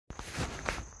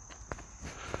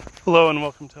Hello and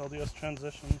welcome to LDS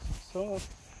Transitions. So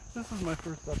this is my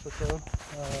first episode,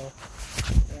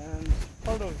 and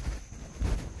part of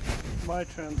my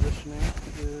transitioning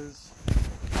is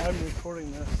I'm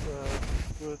recording this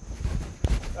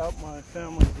without my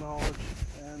family's knowledge,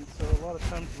 and so a lot of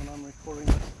times when I'm recording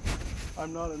this,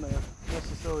 I'm not in a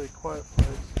necessarily quiet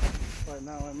place. Right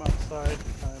now I'm outside,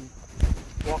 I'm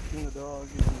walking the dog,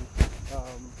 and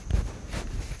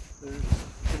there's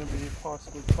going to be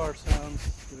possibly car sounds,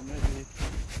 there may be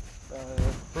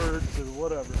birds or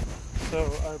whatever.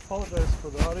 So I apologize for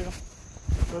the audio,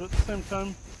 but at the same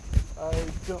time, I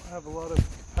don't have a lot of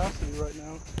capacity right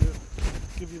now to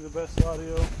give you the best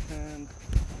audio, and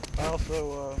I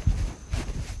also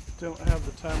don't have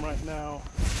the time right now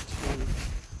to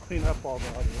clean up all the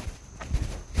audio.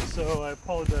 So I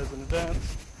apologize in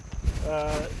advance,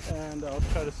 and I'll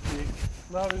try to speak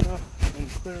loud enough and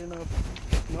clear enough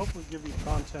and hopefully give you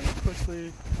content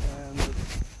quickly and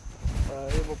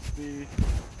able to be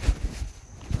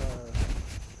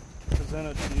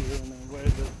presented to you in a way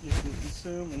that you can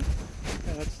consume and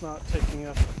it's not taking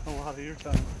up a lot of your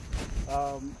time.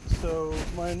 So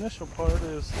my initial part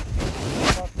is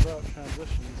to talk about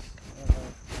transitions.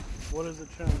 What is a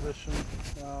transition?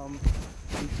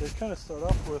 And to kind of start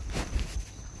off with,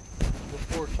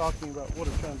 before talking about what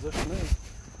a transition is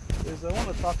I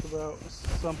want to talk about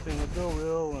something that Bill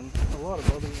Reel and a lot of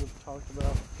others have talked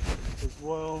about as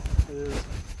well, is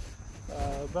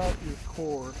about your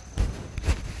core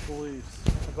beliefs,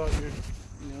 about your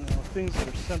things that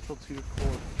are central to your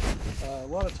core. A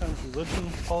lot of times religion,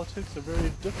 politics are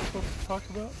very difficult to talk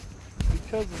about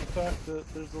because of the fact that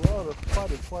there's a lot of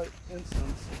fight or flight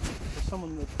instance for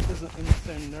someone that isn't in the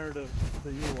same narrative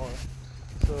that you are.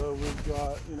 So we've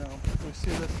got, we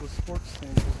see this with sports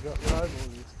teams, we've got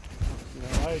rivalries.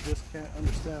 I just can't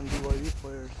understand BYU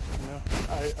players.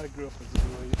 I grew up as a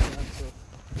BYU fan, so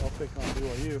I'll pick on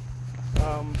BYU.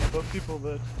 But people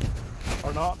that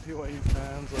are not BYU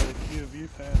fans, like U of U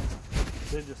fans,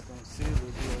 they just don't see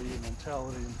the BYU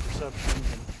mentality and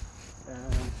perceptions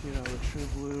and the true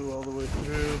blue all the way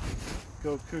through,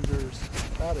 go Cougars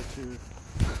attitude.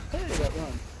 Hey, that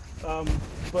run.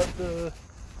 But the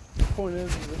point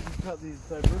is that you've got these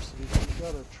diversities, you've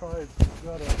got a tribe, you've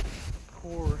got a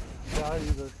core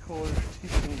values, our core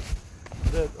teachings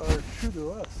that are true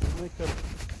to us, that make up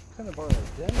kind of our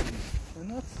identity.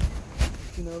 And that's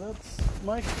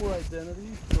my core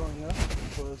identity growing up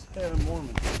was, hey, I'm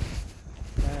Mormon.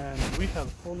 And we have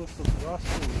the fullness of the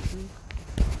gospel and truth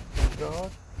from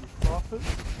God and prophets.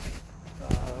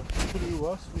 Through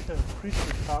us, we have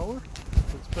priestly power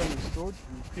that's been restored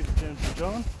from Peter, James, and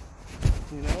John.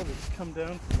 That's come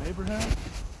down from Abraham,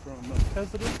 from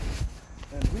Melchizedek.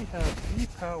 And we have the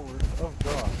power of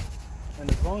God. And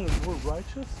as long as we're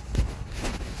righteous,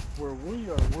 where we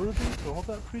are worthy to hold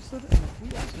that priesthood, and if we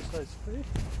exercise faith,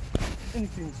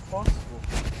 anything's possible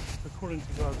according to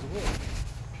God's will.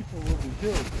 People will be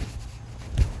healed.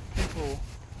 People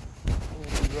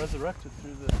will be resurrected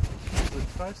through the keys that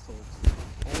Christ holds.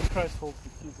 Only Christ holds the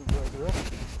keys of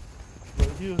resurrection. But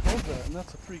He holds that, and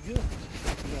that's a free gift.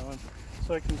 And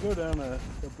so I can go down a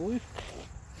belief,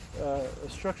 a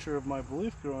structure of my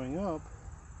belief growing up,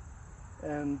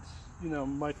 and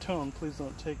my tone, please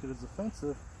don't take it as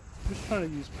offensive. I'm just trying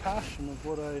to use passion of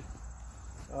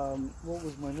what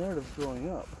was my narrative growing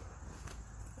up.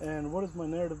 And what is my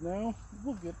narrative now?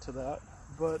 We'll get to that,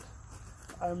 but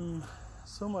I'm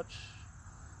so much,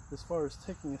 as far as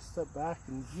taking a step back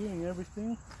and viewing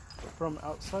everything from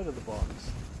outside of the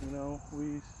box.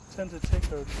 We tend to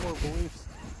take our core beliefs,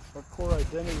 our core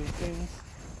identity things,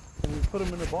 and we put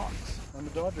them in a box. I'm a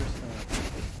Dodgers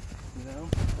fan.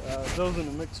 Those in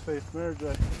a mixed faith marriage,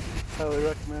 I highly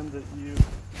recommend that you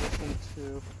listen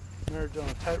to Marriage on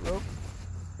a Tightrope.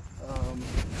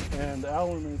 And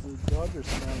Alan is a Dodgers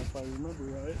fan, if I remember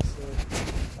right.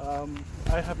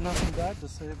 So I have nothing bad to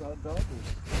say about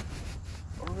Dodgers.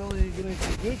 Or really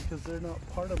anything good, because they're not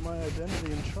part of my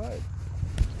identity and tribe.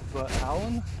 But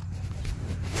Alan,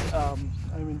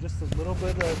 just a little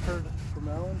bit I've heard from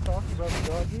Alan talk about the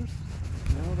Dodgers.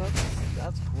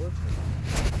 That's core to him.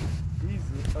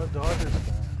 He's a Dodgers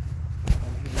fan,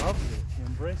 and he loves it. He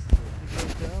embraces it. He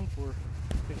goes down for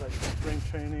things like spring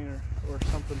training or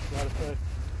something to that effect.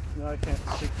 I can't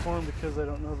speak for him because I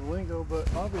don't know the lingo, but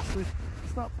obviously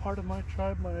it's not part of my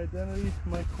tribe, my identity,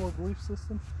 my core belief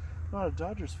system. I'm not a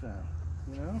Dodgers fan,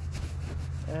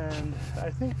 And I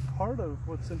think part of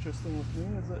what's interesting with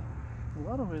me is that in a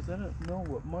lot of ways I didn't know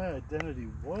what my identity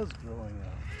was growing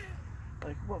up.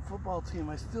 Like, what football team?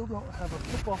 I still don't have a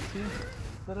football team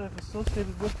that I've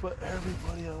associated with, but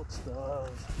everybody else does.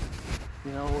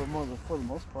 You know, or more than for the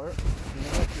most part. You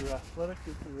know, if you're athletic,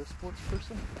 if you're a sports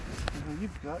person, you know,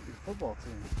 you've got your football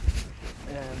team.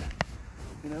 And,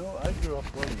 you know, I grew up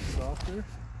playing soccer,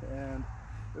 and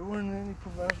there weren't any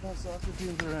professional soccer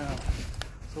teams around.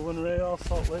 So when Real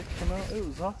Salt Lake came out, it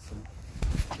was awesome.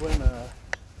 When,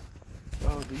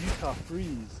 the Utah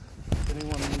Freeze, if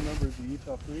anyone remembers the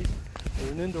Utah Freeze, they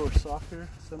were an indoor soccer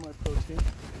semi-pro team.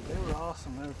 They were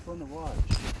awesome. They were fun to watch.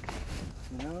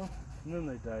 You know? And then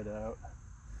they died out.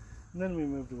 And then we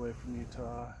moved away from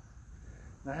Utah.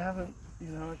 And I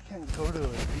can't go to a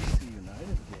DC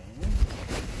United game.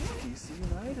 It's DC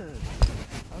United.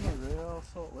 I'm a Real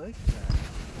Salt Lake fan.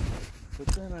 But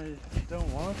then I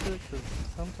don't want it because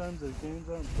sometimes their games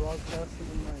aren't broadcasted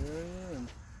in my area, and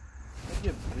I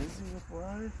get busy with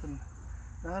life, and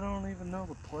I don't even know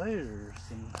the players,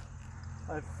 and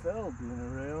I failed being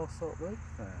a Real Salt Lake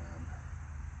fan.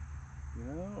 You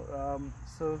know,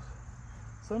 so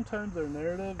sometimes their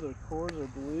narrative, their core, their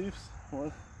beliefs,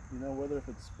 whether if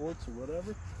it's sports or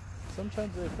whatever,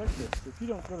 sometimes they affect us. If you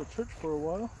don't go to church for a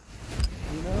while,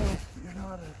 you know, you're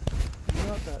not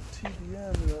that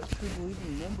TBM, that true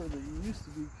believing member that you used to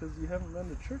be because you haven't been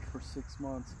to church for 6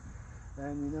 months.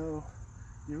 And, you know,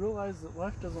 you realize that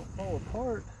life doesn't fall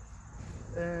apart.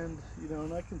 And, you know,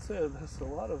 and I can say this, a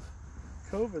lot of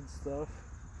COVID stuff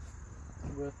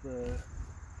with the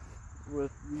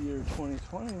year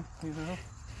 2020, you know,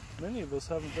 many of us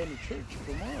haven't been to church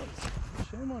for months.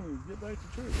 Shame on you, get back to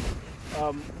church.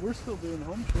 We're still doing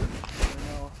home church,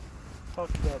 and I'll talk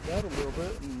about that a little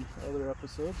bit in other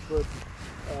episodes, but,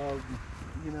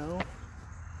 you know,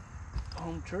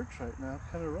 home church right now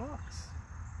kind of rocks.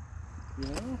 You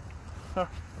know,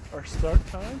 our start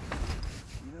time,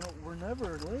 you know, we're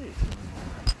never late.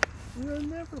 We are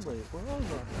never late. We're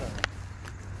always on time.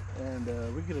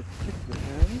 And we get to pick the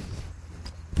hymns.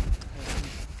 And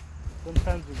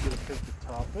sometimes we get to pick the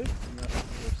topics, and that's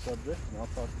their subject, and I'll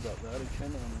talk about that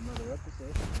again on another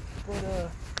episode. But,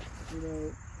 you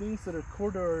know, things that are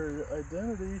core to our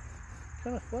identity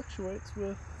kind of fluctuates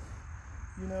with,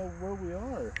 you know, where we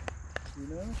are. You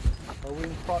know, are we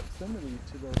in proximity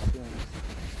to those things?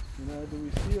 You know, do we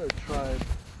see our tribe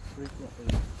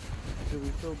frequently? Do we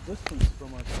feel distance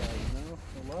from our tribe? You know,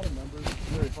 a lot of members, it's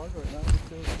very hard right now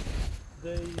because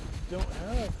they don't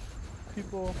have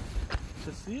people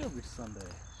to see every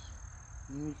Sunday.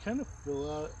 And you kind of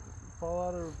fall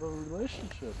out of a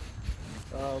relationship.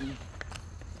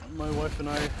 My wife and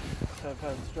I have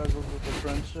had struggles with the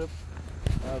friendship.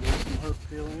 There's some hurt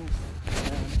feelings,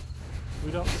 and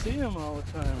we don't see them all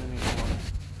the time anymore.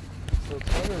 So it's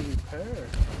harder to repair.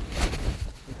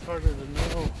 It's harder to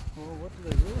know, well, what do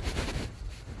they really think?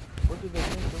 What do they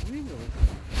think that we really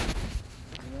think?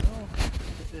 You know,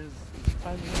 is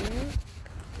time healing it?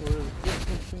 Or is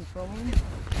distancing from them? You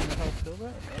know how to feel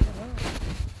that? I don't know.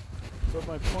 But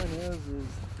my point is,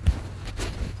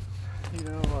 you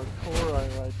know, our core,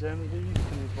 our identity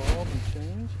can evolve and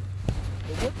change.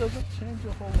 But what doesn't change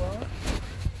a whole lot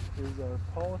is our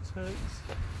politics,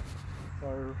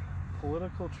 our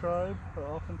political tribe.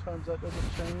 Oftentimes that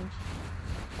doesn't change.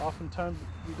 Oftentimes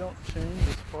we don't change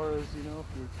as far as, you know, if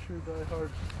you're a true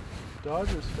diehard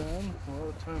Dodgers fan, a lot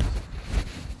of times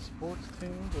sports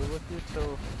teams are with you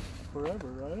till forever,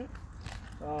 right?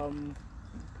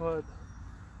 But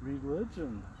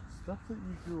religion, stuff that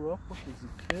you grew up with as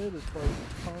a kid as far as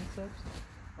the concepts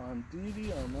on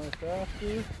deity, on life after,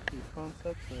 the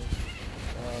concepts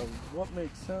of what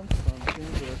makes sense on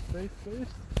things that are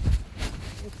faith-based.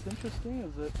 What's interesting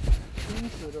is that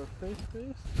things that are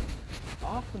faith-based,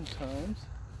 oftentimes,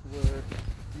 where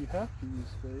you have to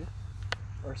use faith,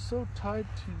 are so tied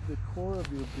to the core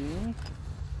of your being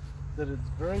that it's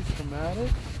very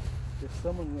traumatic if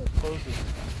someone opposes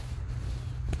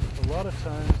it. A lot of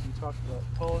times you talk about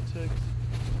politics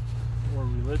or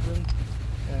religion,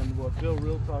 and what Bill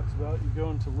Reel talks about, you go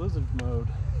into lizard mode,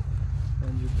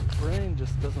 and your brain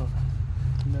just doesn't,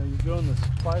 you know, you go in this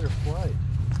fight or flight.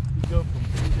 You go from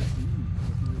A to Z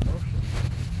with your emotions,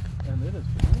 and it is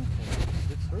painful.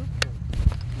 It's hurtful.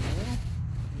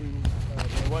 You know,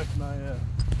 my wife and I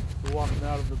were walking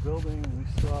out of the building, and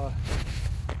we saw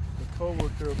a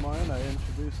co-worker of mine. I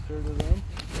introduced her to them,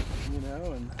 you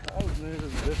know, and I was new to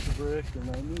the bishopric,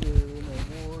 and I knew they were in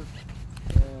their ward,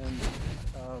 and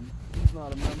he's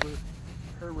not a member.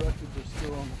 Her records are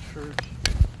still on the church,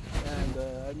 and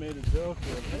I made a joke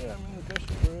of, hey, I'm in the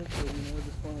bishopric, so, you know, I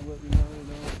just want to let you know,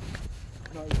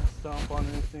 I'm not going to stomp on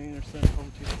anything or send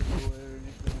home teachers away or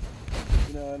anything,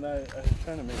 you know, and I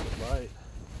trying to make it light,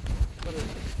 but it,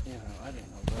 you know, I didn't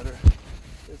know better.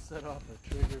 It set off a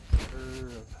trigger for her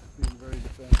of being very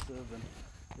defensive and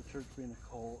the church being a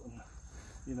cult, and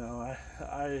you know,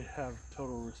 I have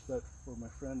total respect for my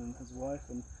friend and his wife,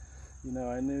 and you know,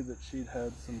 I knew that she'd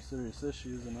had some serious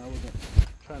issues, and I wasn't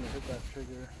trying to hit that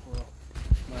trigger. Well,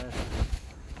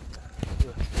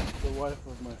 the wife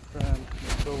of my friend,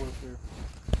 my coworker,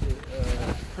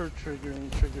 her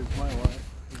triggering triggered my wife,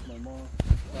 who's my mom.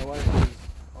 My wife is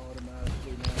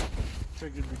automatically now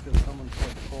triggered because someone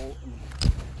said Colt, and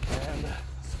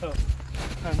so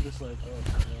I'm just like, oh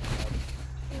God.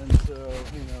 And so,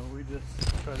 you know, we just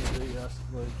try to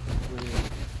de-escalate quickly.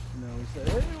 You know, we say,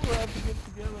 hey, we'll have to get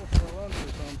together for lunch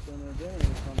or something, or dinner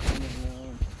or something,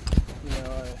 you know, I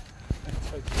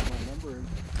texted my number and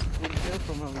didn't hear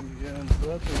from him again, so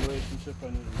that's a relationship I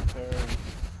need to repair. And,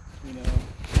 you know,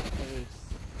 hey,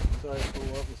 sorry for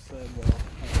what was said while I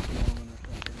was Mormon or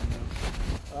something, you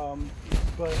know.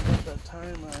 But at that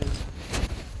time, I was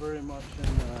very much in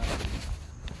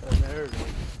a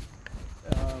narrative,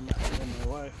 and my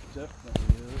wife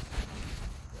definitely is,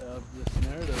 of this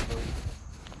narrative of,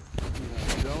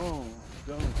 you know,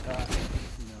 don't attack,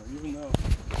 you know, even though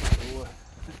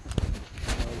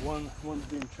one's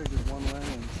being triggered one way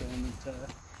and saying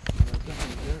that, you know,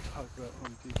 don't dare talk about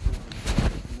home teachers,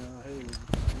 and, you know, hey,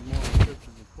 the Mormon church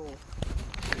is a cult.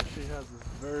 So she has this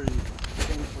very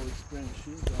painful experience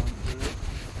she's gone through,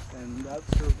 and that's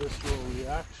her visceral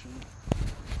reaction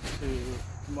to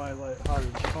my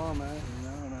lighthearted comment, you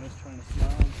know, and I was trying to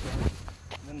smile and stuff.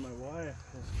 And then my wife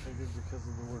is triggered because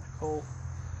of the word cult,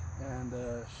 and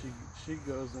she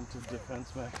goes into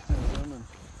defense mechanism, and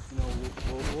you know,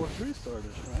 World War III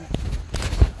started, right?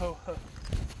 So,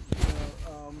 you know,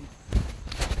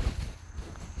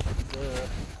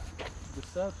 the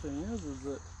sad thing is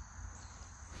that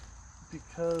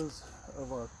because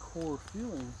of our core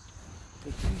feelings,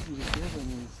 it's easy to get in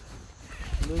these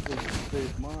liberated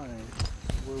state of mind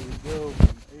where we go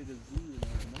from A to Z in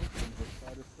our emotions of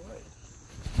fight or flight.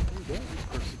 Hey, don't you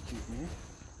persecute me.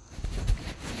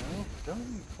 You know, don't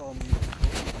you call me a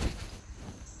cult.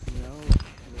 You know,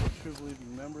 a true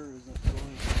believing member isn't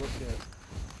willing to look at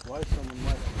why someone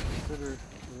might consider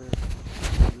their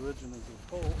religion as a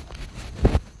cult,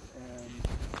 and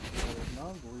the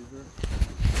non-believer,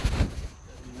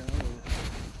 you know,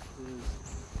 is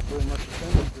very much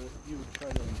offended that you would try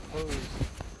to impose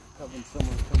having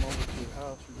someone come over to your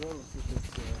house, regardless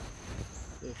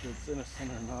if it's innocent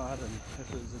or not, and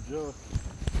if it's a joke,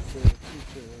 to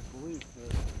teach a belief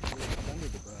that you're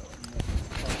offended about, and that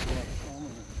causes a lot of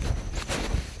trauma.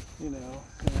 You know,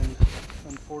 and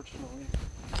unfortunately,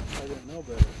 I didn't know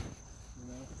better. You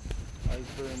know, I was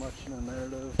very much in a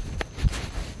narrative,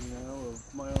 you know, of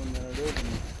my own narrative,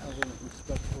 and I wasn't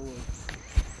respectful of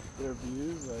their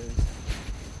views. I was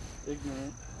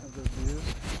ignorant of their views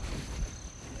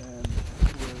and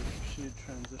where she had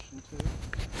transitioned to,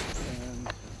 and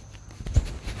I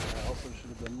also should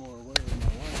have been more aware of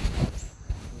my life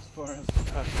as far as the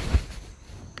fact that,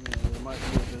 you know, there might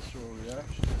be a visceral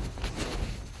reaction. So,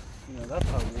 you know, that's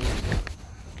how wars work,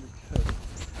 because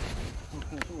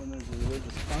when there's a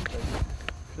religious context,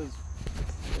 because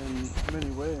in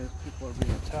many ways people are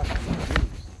being attacked and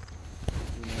abused,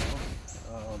 you know,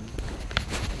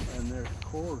 and they're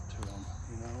core to them,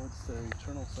 you know, it's their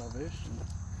eternal salvation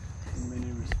in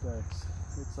many respects.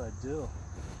 It's ideal.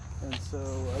 And so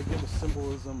I give a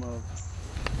symbolism of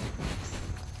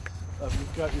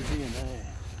you've got your DNA.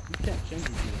 You can't change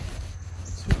your DNA.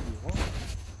 It's who you are.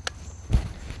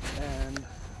 And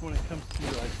when it comes to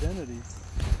your identity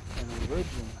and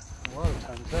religion, a lot of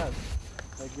times I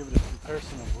give it a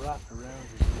comparison of wrapped around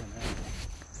your DNA,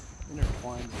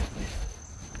 intertwined with it.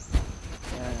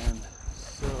 And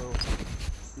so,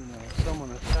 you know,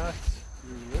 someone attacks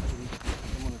your religion,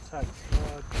 someone attacks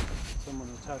God, someone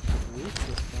attacks your belief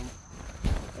system,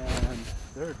 and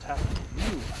they're attacking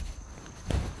you.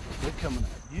 They're coming at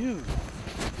you.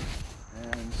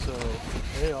 And so,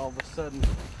 hey, all of a sudden,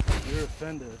 you're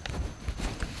offended,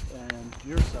 and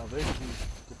your salvation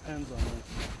depends on this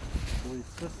belief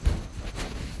system.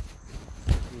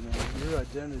 You know, your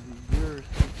identity, your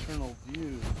eternal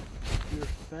view, your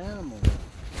family,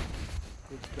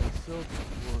 it's been sealed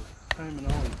for time and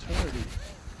all eternity.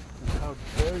 And how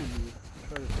dare you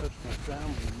try to touch my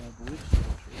family and my belief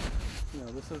structure? You know,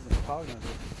 this isn't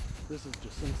cognitive. This is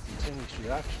just instantaneous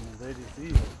reaction of A to Z.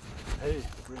 Hey,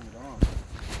 bring it on.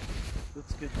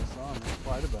 Let's get this on. Let's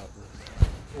fight about this.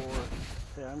 Or,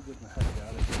 hey, I'm getting the heck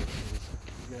out of here because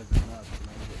you guys are nuts and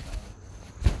I'm getting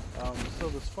out of here. So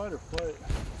this fight or flight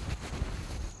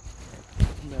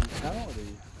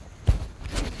mentality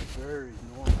is very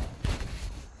normal.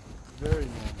 Very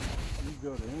normal. You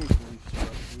go to any belief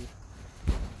structure,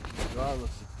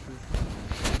 regardless of truth,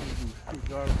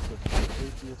 regardless of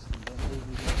atheist and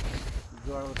unbelievers,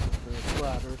 regardless if they're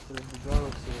flat earthers,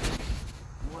 regardless of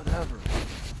whatever,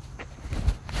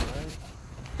 right?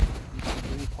 You can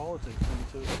bring politics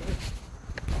into it too,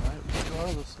 right?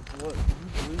 Regardless of what you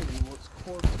believe in, what's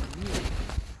core to you,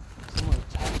 if someone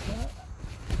attacks that,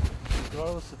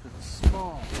 regardless if it's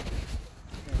small,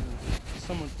 and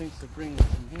someone thinks they're bringing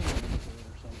some humor into it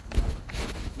or something,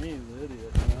 like me, the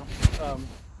idiot, you know?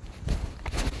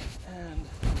 And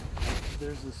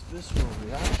there's this visceral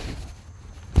reaction,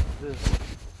 this,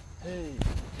 hey,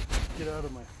 get out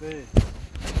of my face,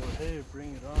 or hey,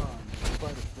 bring it on,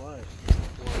 fight or flight,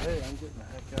 or hey, I'm getting the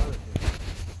heck out of here.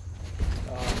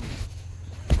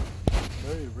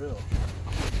 Very real.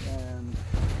 And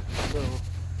so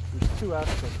there's two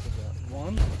aspects of that.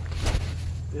 One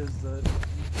is that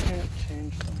you can't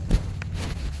change someone.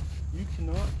 You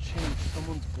cannot change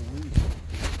someone's belief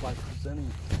by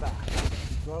presenting facts,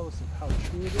 regardless of how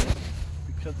true it is,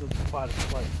 because of the fight or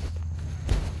flight.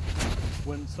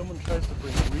 When someone tries to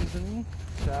bring reasoning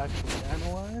to actually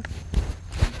analyze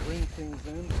and bring things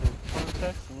into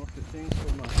context and look at things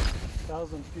from a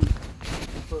 1,000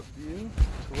 foot view,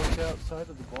 to look outside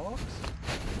of the box,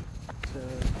 to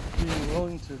being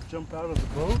willing to jump out of the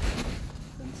boat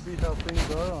and see how things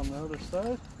are on the other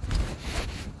side,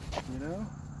 you know?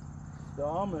 The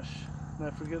Amish, and I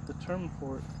forget the term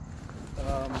for it,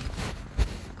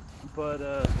 but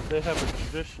they have a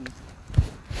tradition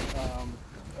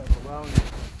of allowing,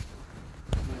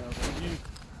 you know, you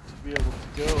to be able to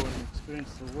go and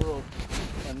experience the world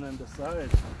and then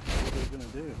decide what they're going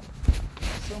to do.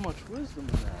 There's so much wisdom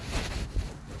in that.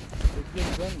 It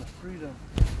gives them the freedom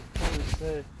to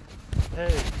say,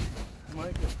 hey,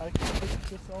 I can pick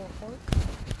this all apart,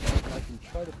 I can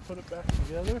try to put it back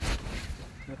together,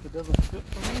 and if it doesn't fit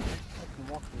for me, I can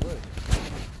walk away.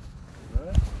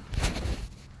 Right?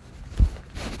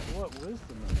 What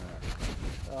wisdom in that?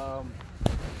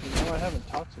 You know, I haven't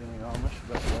talked to any Amish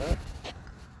about that,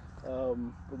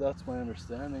 but that's my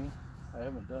understanding. I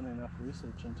haven't done enough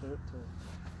research into it to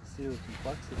see the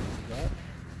complexities of that.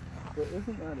 But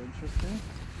isn't that interesting?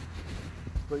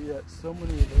 But yet, so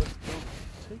many of us don't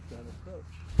take that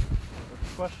approach.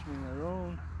 They're questioning their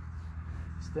own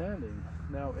standing.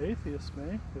 Now, atheists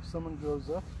may, if someone grows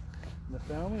up in a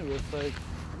family where it's like,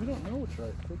 we don't know what's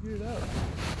right, figure it out.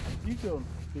 You go and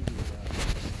figure it out.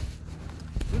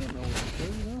 We don't know what's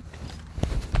true, you know?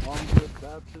 Mom grew up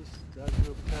Baptist, dad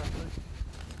grew up Catholic,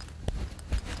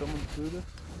 someone's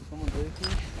Buddhist, someone's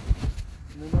atheist,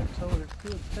 and they might tell their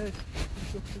kids, hey, you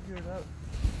go figure it out.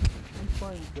 You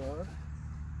find God,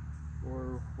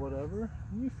 or whatever,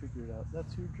 and you figure it out.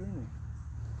 That's your journey.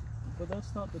 But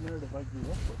that's not the narrative I grew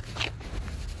up with.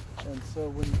 And so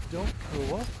when you don't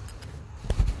grow up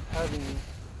having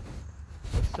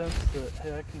a sense that,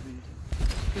 hey, I can be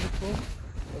critical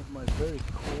of my very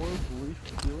core belief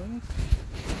feelings,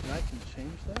 and I can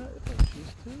change that if I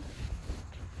choose to,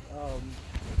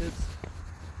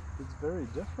 it's very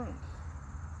different.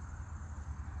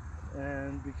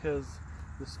 And because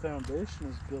this foundation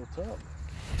is built up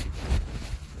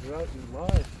throughout your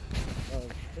life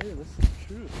of, hey, this is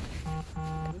truth,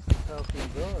 this is how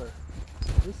things are,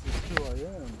 this is who I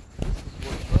am, this is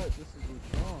what's right, this is what's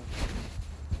wrong,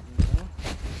 you know?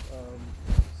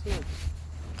 So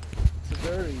it's a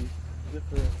very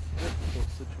difficult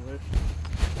situation.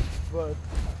 But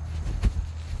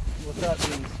with that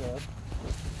being said,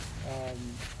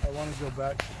 I want to go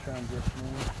back to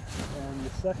transitioning, and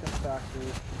the second factor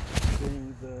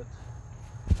being that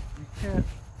you can't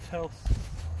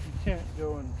go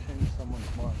and change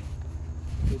someone's mind.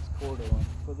 It's core to them.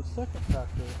 But the second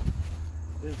factor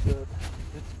is that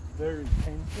it's very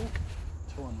painful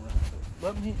to unwrap it.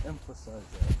 Let me emphasize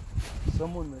that.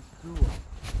 Someone that grew up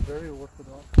very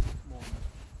orthodox Mormon,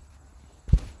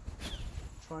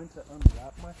 trying to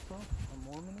unwrap myself from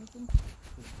Mormonism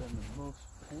has been the most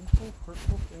painful,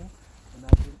 hurtful thing, and I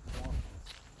didn't want this.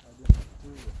 I didn't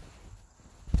do it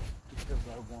because I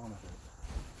wanted it.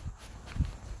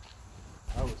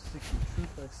 I was seeking truth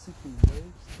by seeking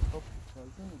ways to help you. I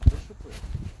was in a bishopric.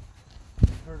 And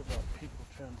we heard about people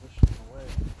transitioning away,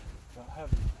 about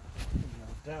having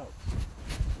doubts,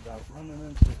 about running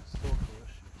into historical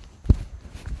issues.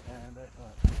 And I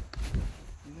thought,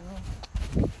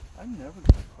 I'm never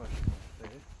going to question my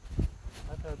faith.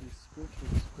 I've had these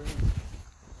spiritual experiences.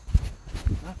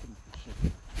 Nothing can shake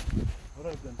it.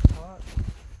 What I've been taught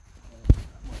and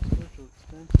my spiritual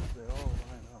experiences, they all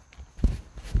line up.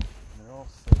 And they're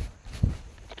all safe.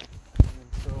 And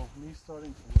so me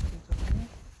starting to look into things,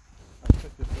 I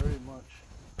took a very much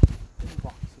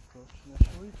in-box approach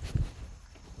initially,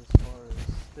 as far as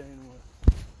staying with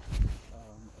a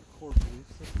core belief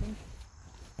system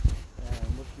and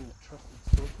looking at trusted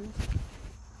sources.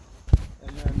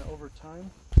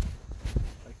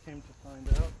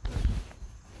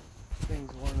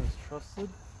 as trusted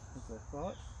as I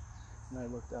thought, and I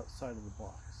looked outside of the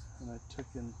box, and I took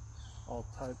in all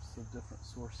types of different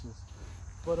sources,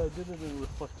 but I did it in a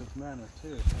reflective manner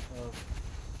too, of,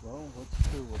 well, what's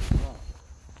true, what's not.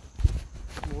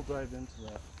 We'll dive into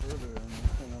that further in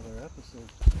another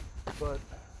episode, but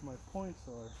my points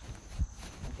are,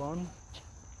 one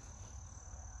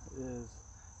is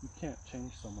you can't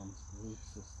change someone's belief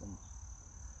system.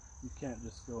 You can't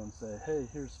just go and say, hey,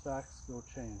 here's facts, go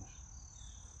change.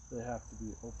 They have to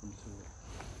be open to it.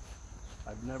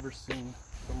 I've never seen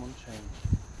someone change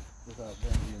without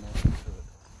them being open to it.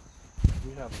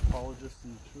 We have apologists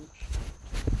in the church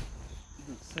who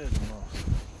can say the most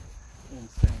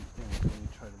insane things when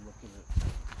you try to look at it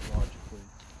logically.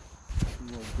 And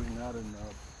we'll bring that in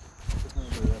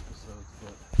other episodes,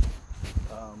 but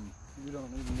we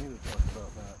don't even need to talk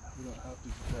about that. We don't have to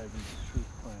dive into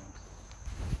truth claims.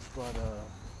 But,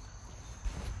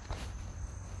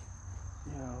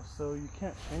 so you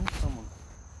can't change someone.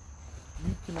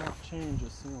 You cannot change a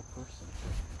single person.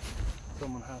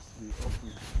 Someone has to be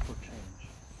open for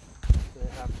change. They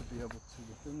have to be able to,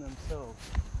 within themselves,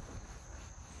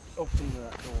 open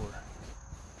that door.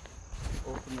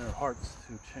 Open their hearts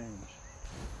to change.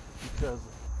 Because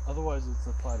otherwise it's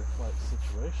a fight or flight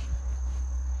situation.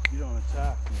 You don't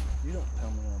attack me. You don't tell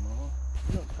me I'm wrong.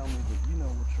 You don't tell me that you know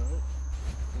what's right.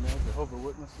 Jehovah's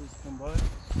Witnesses come by.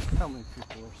 How many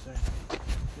people are saying,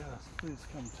 yes, please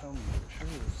come tell me the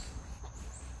truths.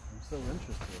 I'm so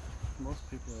interested. Most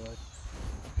people are like,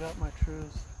 I've got my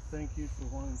truths. Thank you for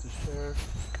wanting to share.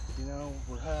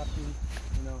 We're happy.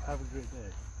 Have a great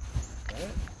day.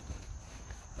 Right?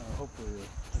 Hopefully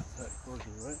that's that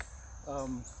cordial, right?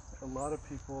 A lot of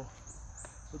people,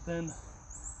 but then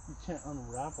you can't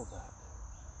unravel that.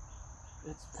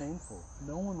 It's painful.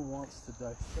 No one wants to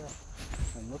dissect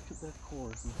and look at their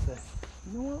cores and say,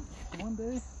 you know what, one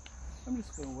day I'm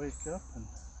just going to wake up and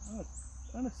I'm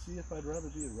going to see if I'd rather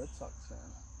be a Red Sox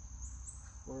fan.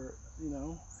 Or,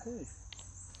 hey,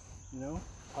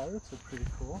 Pirates are pretty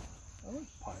cool. I like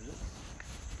Pirates.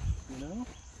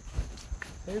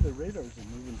 Hey, the Raiders are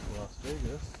moving to Las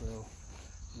Vegas, so,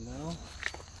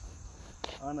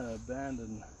 I'm going to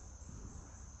abandon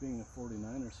being a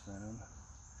 49ers fan.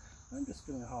 I'm just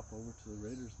going to hop over to the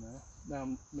Raiders now.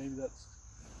 Now, maybe that's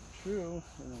true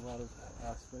in a lot of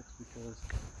aspects because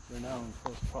they're now in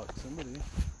close proximity.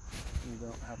 You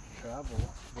don't have to travel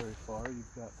very far.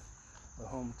 You've got a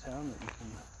hometown that you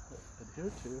can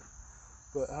adhere to.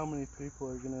 But how many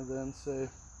people are going to then say,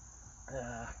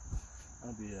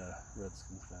 I'll be a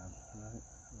Redskins fan, right?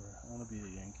 Or I want to be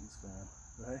a Yankees fan,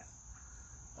 right?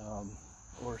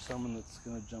 Or someone that's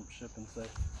going to jump ship and say,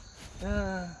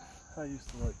 I used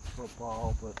to like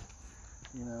football, but,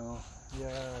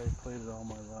 I played it all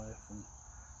my life, and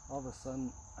all of a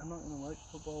sudden, I'm not going to like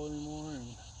football anymore,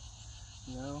 and,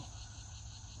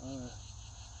 I'm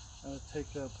going to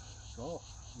take up golf,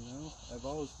 I've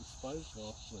always despised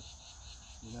golf, but,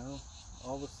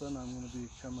 all of a sudden I'm going to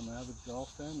become an avid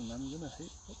golf fan, and I'm going to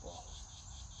hate football.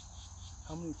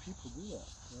 How many people do that,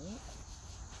 right?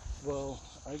 Well,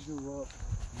 I grew up,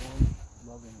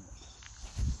 loving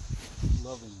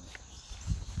it.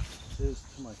 It is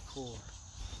to my core.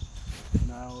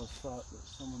 And I always thought that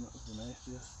someone that was an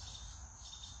atheist,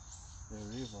 they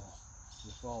were evil.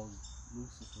 They followed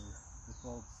Lucifer. They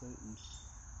followed Satan.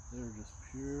 They were just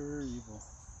pure evil.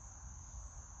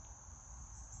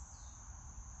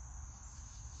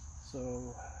 So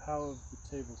how have the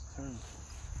tables turned?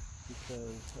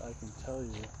 Because I can tell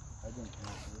you, I didn't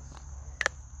want this.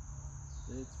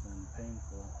 It's been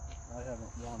painful. I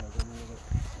haven't wanted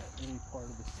any part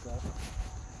of the stuff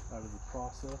out of the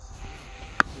process.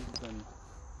 It's been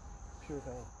pure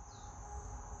hell.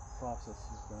 Process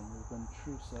there's been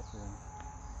true suffering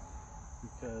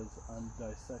because I'm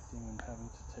dissecting and having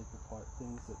to take apart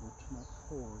things that were to my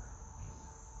core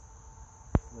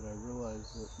that I realize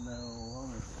that no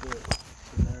longer fit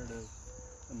the narrative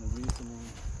and the reasoning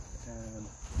and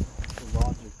the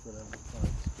logic that I've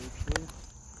applied spiritually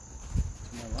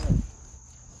to my life.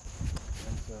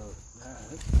 And so,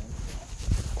 it's painful.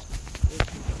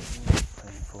 It's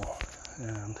painful.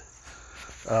 And,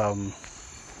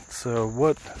 so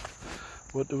what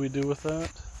do we do with that?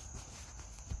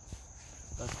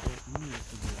 That's what you need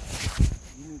to do.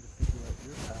 You need to figure out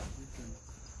your passage and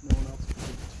no one else can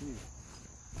give it to you.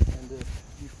 And if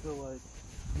you feel like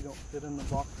you don't fit in the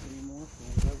box anymore for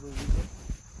whatever reason,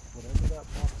 whatever that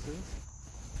box is,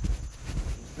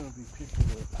 there's going to be people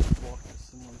that walk a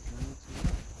similar journey to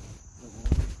you that will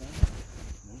understand.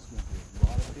 And there's going to be a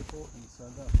lot of people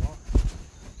inside that box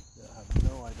that have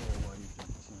no idea why you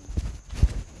jumped in.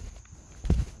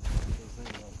 Because they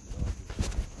love the Dodgers.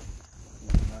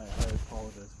 And I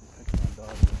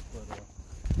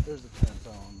there's a chance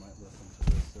Alan might listen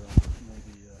to this, so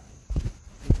maybe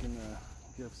we can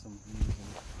give some views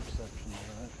and perception of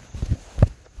that.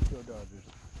 Go Dodgers.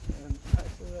 And I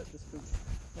say that just because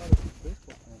I'm not a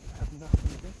baseball fan. I have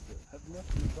nothing against it. I have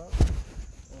nothing about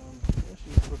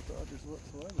issues with Dodgers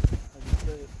whatsoever. I just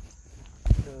say it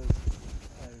because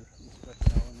I respect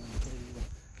Alan and Katie,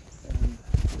 and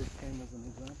they came as an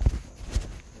example.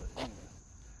 But anyway,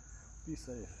 be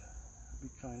safe.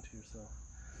 Be kind to yourself.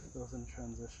 Those in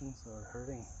transitions are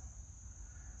hurting.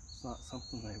 It's not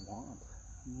something they want.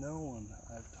 No one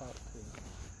I've talked to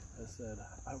has said,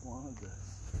 I wanted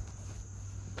this.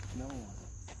 No one.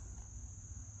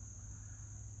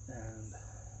 And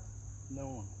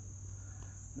no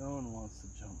one wants to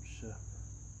jump ship.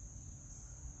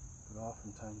 But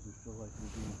oftentimes we feel like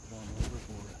we're being thrown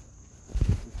overboard.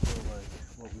 We feel like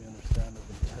what we understand of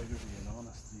integrity and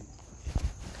honesty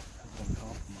has been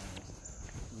compromised,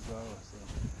 regardless of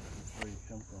where you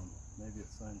come from. Maybe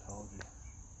it's Scientology.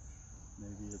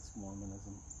 Maybe it's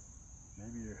Mormonism.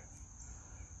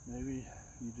 Maybe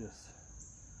you just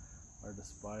are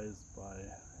despised by,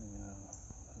 the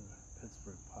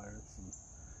Pittsburgh Pirates and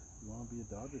you want to be a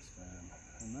Dodgers fan.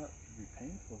 And that would be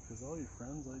painful because all your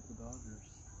friends like the Dodgers,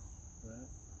 right?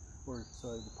 Or,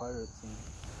 sorry, the Pirates.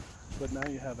 But now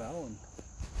you have Alan.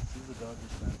 He's a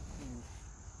Dodgers fan.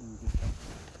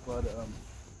 But,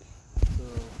 so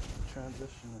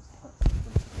transition is not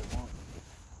something people want.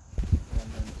 And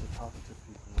then to talk to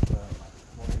people about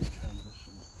why you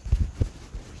transition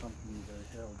or something they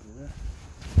held there,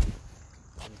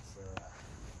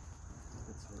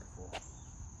 it's hurtful.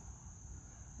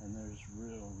 And there's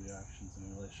real reactions in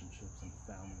relationships and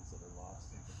families that are lost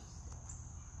over this stuff.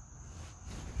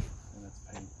 And it's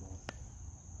painful.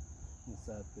 And the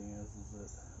sad thing is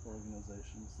that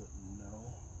organizations that know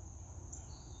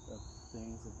of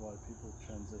things of why people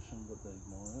transition but they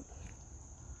ignore it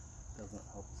doesn't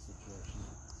help the situation.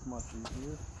 It's much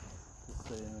easier to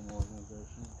stay in an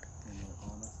organization when they're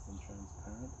honest and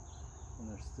transparent and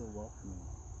they're still welcoming.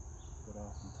 But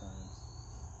oftentimes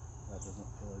that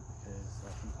doesn't feel like the case.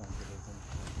 Oftentimes it isn't.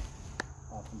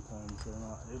 Oftentimes they're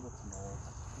not able to mold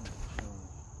and to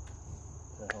change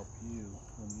to help you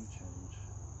when you change.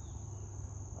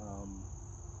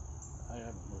 I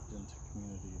haven't looked into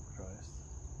Community of Christ,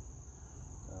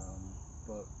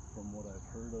 but from what I've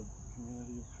heard of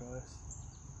Community of Christ,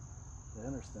 they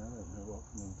understand it and they're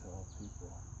welcoming to all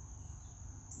people.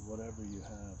 Whatever you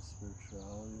have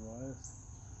spirituality-wise,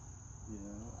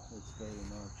 it's very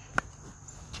much,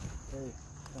 hey,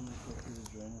 come and feel free to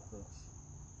join with us.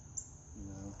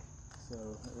 So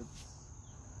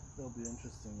it'll be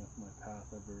interesting if my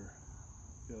path ever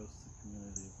goes to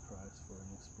Community of Christ for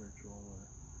any spiritual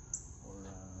or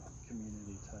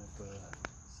community type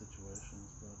situations.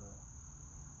 But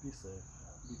be safe,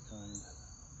 be kind,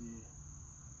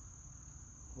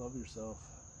 love yourself.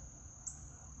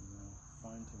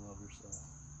 Find to love yourself.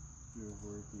 You're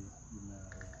worthy. You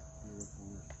matter. You're of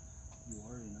worth. You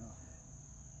are enough.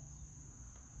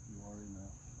 You are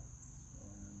enough.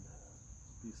 And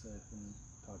be safe and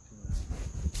talk to you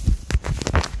later.